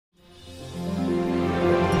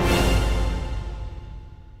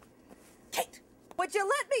you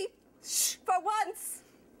let me for once?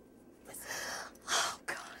 Oh,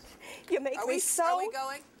 God. You make me so... Are we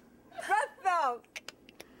going? stressed out.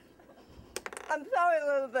 I'm sorry,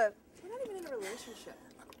 Elizabeth. We're not even in a relationship.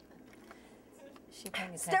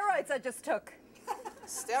 Steroids I just took.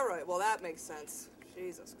 Steroid? Well, that makes sense.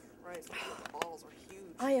 Jesus Christ, the balls are huge.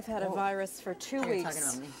 I have had a virus for 2 weeks. You're talking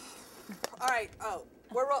about me. All right. Oh,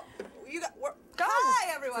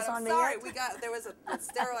 hi, everyone. I'm sorry. There was a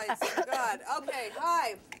steroids. God. Okay.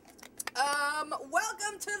 Hi.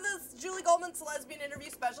 Welcome to this Julie Goldman Celesbian Interview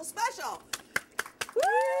Special. Woo!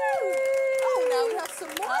 Oh, now we have some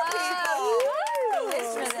more people.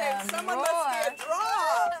 Interesting. Someone must be a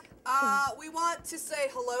draw. We want to say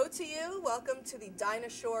hello to you. Welcome to the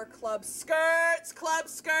Dinosaur Club Skirts.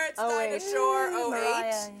 Dinosaur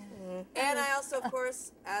 08. And I also, of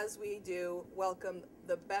course, as we do, welcome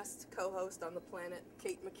the best co-host on the planet,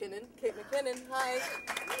 Kate McKinnon. Kate McKinnon, hi.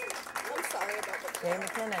 I'm sorry about before. Jane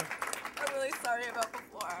McKinnon. I'm really sorry about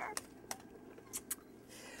before.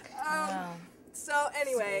 So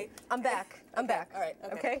anyway, I'm back. I'm back. All right.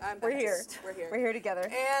 Okay. We're here. We're here together.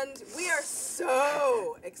 And we are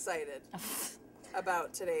so excited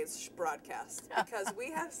about today's broadcast because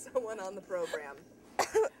we have someone on the program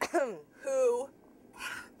who...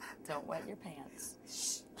 Don't wet your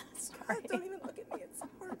pants. Sorry. Don't even look at me. It's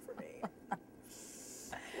hard for me.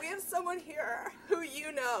 We have someone here who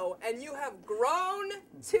you know and you have grown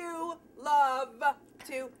to love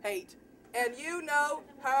to hate. And you know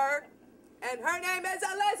her, and her name is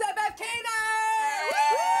Celesbian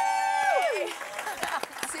Interview.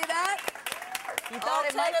 See that? You thought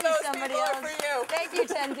it might be somebody else. For you. Thank you,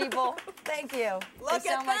 10 people. Thank you. Look at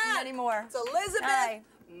sound that. Like many more. It's Elizabeth. Hi.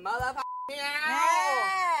 Motherfucker.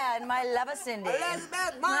 Yeah, and my lover Cindy.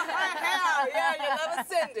 Elizabeth, yeah, you love a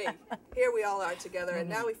Cindy. Here we all are together, and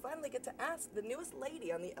now we finally get to ask the newest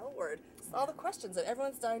lady on the L Word all the questions that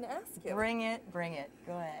everyone's dying to ask you. Bring it.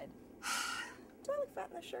 Go ahead. Do I look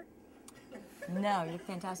fat in this shirt? No, you look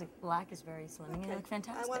fantastic. Black is very slimming. You look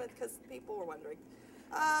fantastic. I wanted, because people were wondering.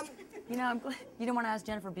 You know, I'm glad you don't want to ask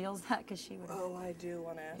Jennifer Beals that because she would. Oh, I do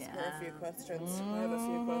want to ask her a few questions. I have a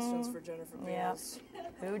few questions for Jennifer Beals.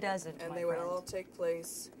 Who doesn't? And they would all take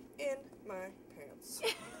place in my pants.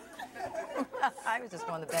 I was just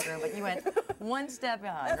going to the bedroom, but you went one step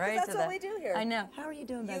behind, right? That's what we do here. I know. How are you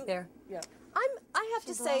doing back there? Yeah. I have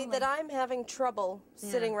to say that I'm having trouble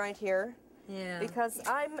sitting right here. Yeah. Because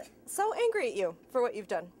I'm so angry at you for what you've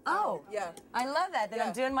done. Oh. Yeah. I love that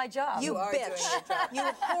I'm doing my job. You are bitch. doing your job.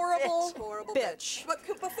 You horrible bitch. But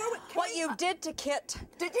before we... What you did to Kit,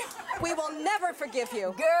 we will never forgive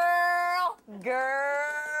you. Girl,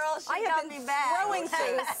 she I have been throwing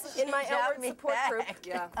things in my L-Word support group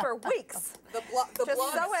for weeks. The just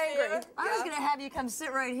blog so angry. I was going to have you come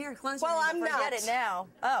sit right here closer well, to me. I'm not. Forget it now.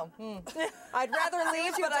 Oh. I'd rather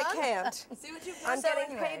leave, but I can't. See what you've done? I'm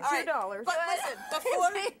getting paid $2. But listen,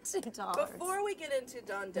 before we get into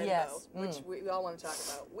Don Denbo, which we all want to talk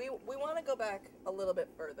about, we want to go back a little bit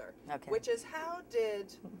further. Okay. Which is, how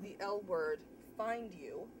did the L Word find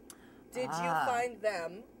you? Did you find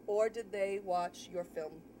them, or did they watch your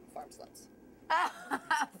film Farm Sluts?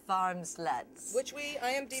 Farm Sluts. Which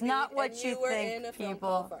IMDb'd, it's not what and you were think, in a film people.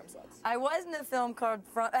 called Farm Sluts. I was in a film called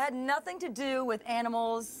It had nothing to do with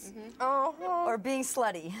animals or being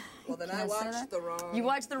slutty. Well, then I watched the wrong. You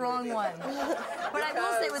watched the wrong one. But I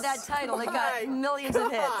will say, with that title, it got millions of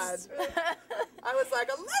hits. I was like,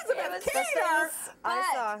 Elizabeth Keener!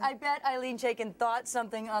 I bet Eileen Chaikin thought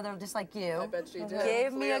something other, just like you. I bet she did.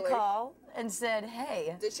 Gave me a call and said,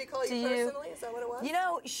 hey. Did she call you personally? Is that what it was? You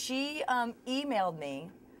know, she emailed me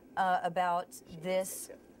about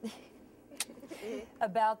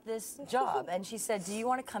this job, and she said, do you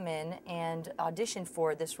want to come in and audition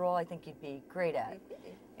for this role? I think you'd be great at.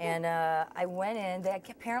 And I went in.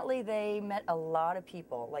 Apparently they met a lot of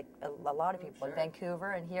people, like a lot of people in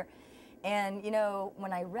Vancouver and here. And, you know,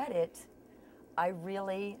 when I read it, I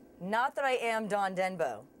really, not that I am Don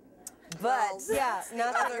Denbo, but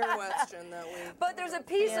another question that we. But there's a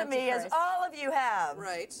piece of me, as all of you have,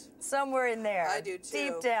 right, somewhere in there. I do too.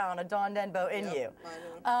 Deep down, a Don Denbo in you. I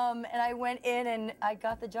know. And I went in and I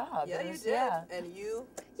got the job. Yeah, you did. Yeah. And you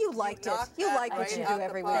liked it. You like what you do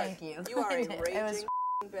every week. Thank you. You are a raging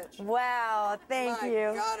bitch. Wow, thank you.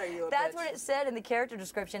 My God, are you a That's bitch. what it said in the character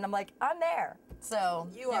description. I'm like, I'm there. So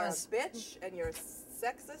you are a bitch, and you're a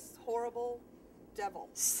sexist, horrible devil.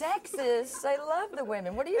 Sexist? I love the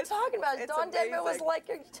women. What are you talking about? Don Denbo was like,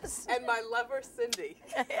 you're just... And my lover, Cindy.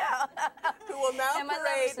 Yeah. Who will now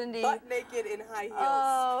parade butt naked in high heels.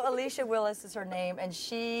 Oh, Alicia Willis is her name, and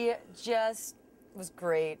she just was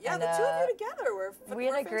great. Yeah, and, the two of you together were we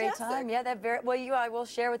had a great fantastic. time. Yeah, I will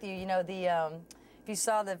share with you, you know, if you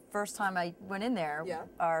saw the first time I went in there, Yeah.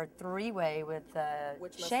 our three-way with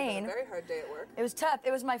Which must Shane. have been a very hard day at work. It was tough.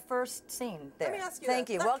 It was my first scene there. Let me ask you Thank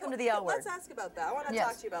that. you. That- Welcome to the L Word. Let's ask about that. I want to Yes.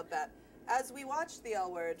 talk to you about that. As we watched the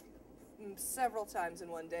L Word several times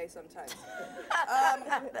in one day sometimes.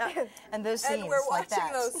 And those scenes And we're like watching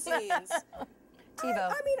that. those scenes.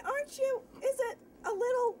 TiVo. I mean, aren't you, is it a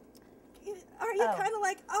little, are you Oh. kind of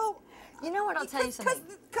like, oh. You know what? I'll tell you something.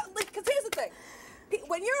 Because here's the thing.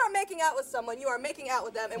 When you are making out with someone, you are making out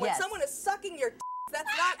with them. And when Yes. someone is sucking your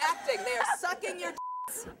that's not acting. They are sucking your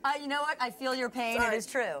You know what? I feel your pain. Sorry. It is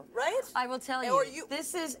true. Right? I will tell Or you.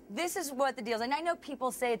 This is what the deal is. And I know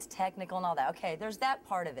people say it's technical and all that. Okay, there's that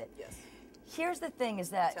part of it. Yes. Here's the thing: is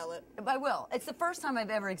that Tell it. I will. It's the first time I've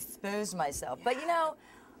ever exposed myself. But you know,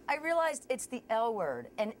 I realized it's the L word,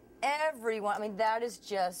 and everyone. I mean, that is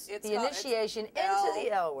just It's the called- initiation it's into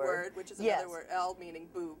the L word, which is yes. another word. L meaning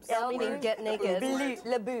boobs. L meaning word. get naked.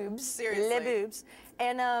 Le boobs. Seriously. Le boobs.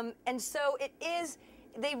 And so it is.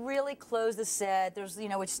 They really close the set. There's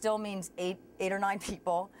which still means eight or nine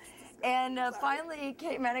people. And finally,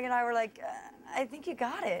 Kate McKinnon and I were like, I think you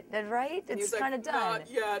got it, right? And It's he's like, kind of done. Not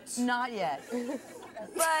yet. Not yet.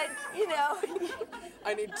 But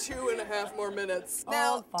I need 2.5 more minutes.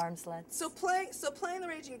 Now, farm sluts. So playing the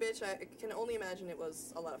Raging Bitch, I can only imagine it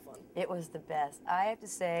was a lot of fun. It was the best. I have to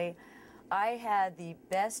say, I had the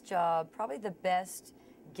best job, probably the best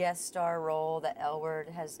guest star role that L Word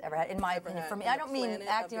has ever had, in my opinion. For me, I don't mean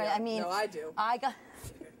acting. I mean, no, I do. I got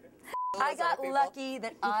people. lucky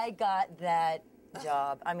that I got that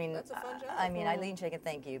job. I mean, That's a fun job. I mean, Eileen Chicken,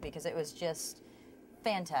 thank you, because it was just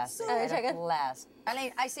fantastic. So- I had a Chicken. blast.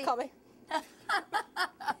 Eileen, I see. Call me.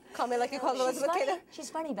 Call me like you called Elizabeth Taylor. She's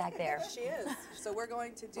funny back there. She is. So we're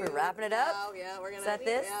going to do. We're wrapping it up? now. Yeah, we're gonna. Is that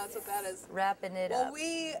this? Yeah, that's what that is. Wrapping it Well, up.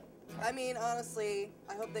 I mean, honestly,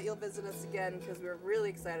 I hope that you'll visit us again because we're really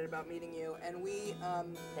excited about meeting you, and we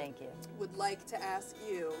Thank you. would like to ask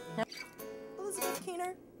you, Elizabeth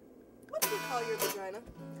Keener, what do you call your vagina?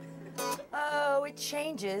 Oh, it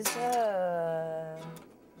changes.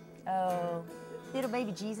 Oh, little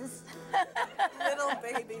baby Jesus. Little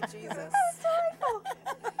baby Jesus.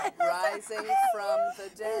 Rising from the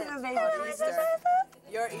dead Little baby on Jesus. Easter.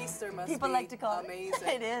 Your Easter must People be like to call amazing.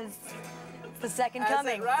 it. It is. It's the second As it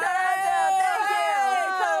coming. rises. Thank Hey, you.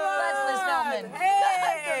 come That's Liz on. Feldman.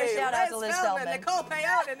 Hey, Give a shout out to Liz Feldman. Nicole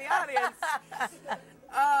Payout in the audience.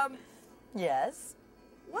 Yes.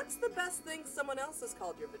 What's the best thing someone else has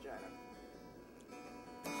called your vagina?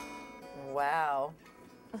 Wow.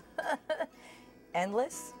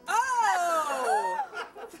 Endless? Oh!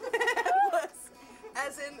 Endless.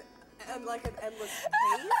 As in like an endless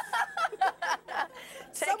cave?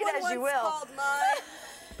 Take Someone it as you once will. called mine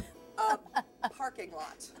a parking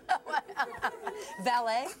lot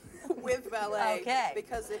Valet? with valet. Okay.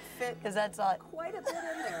 Because it fit Because that's all. quite a bit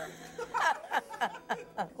in there.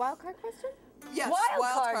 Wild card question? Yes,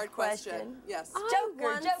 Wild card card question. Yes.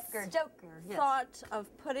 Joker. Yes. Thought of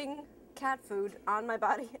putting cat food on my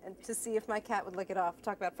body and to see if my cat would lick it off.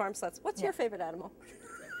 Talk about farm sluts. What's your favorite animal?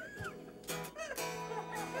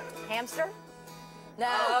 Hamster? No,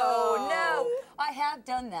 Oh. no. I have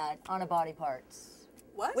done that on a body parts.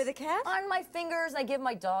 What? With a cat? On my fingers, I give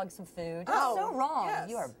my dog some food. Oh, That's so wrong. yes.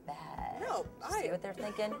 You are bad. No, See what they're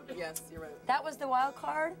thinking? Yes, you're right. That was the wild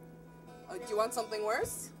card? Oh, do you want something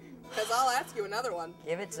worse? Because I'll ask you another one.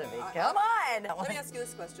 Give it to me. Come on. Let me ask you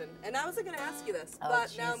this question. And I wasn't going to ask you this, Oh,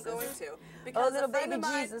 but now I'm Jesus. going to. Because little a friend baby of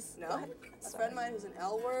mine, Jesus. No. A friend of mine who's an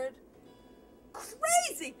L Word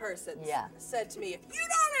crazy person said to me, if you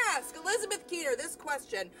don't ask Elizabeth Keener this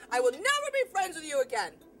question, I will never be friends with you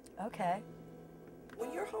again. Okay.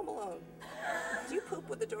 When you're home alone, do you poop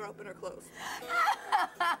with the door open or closed?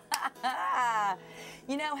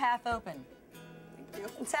 You know, half open. Thank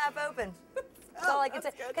you. It's half open. That's all I can say.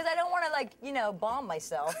 that's good. Because I don't want to, bomb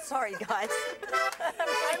myself. Sorry, guys.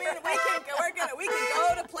 I mean, we can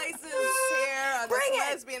go to places here on Bring this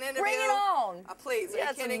it. lesbian interview. Bring it on. Please, are Yeah,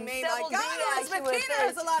 you kidding some me? double My God, D Elizabeth action with Keener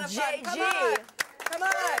is a lot of fun. JG. Come on. Come on.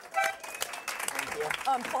 Thank you.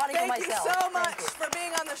 Oh, I'm plotting for Thank you myself. so Thank much you. for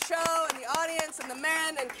being on the show, and the audience, and the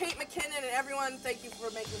men, and Kate McKinnon, and everyone. Thank you for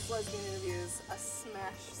making Celesbian Interviews a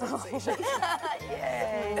smash sensation.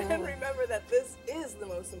 Yay. And remember that this is the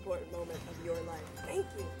most important moment of your life. Thank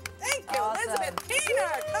you. Thank you, Awesome. Elizabeth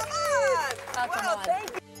Keener. Come on. Oh, come Wow, on. thank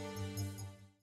you.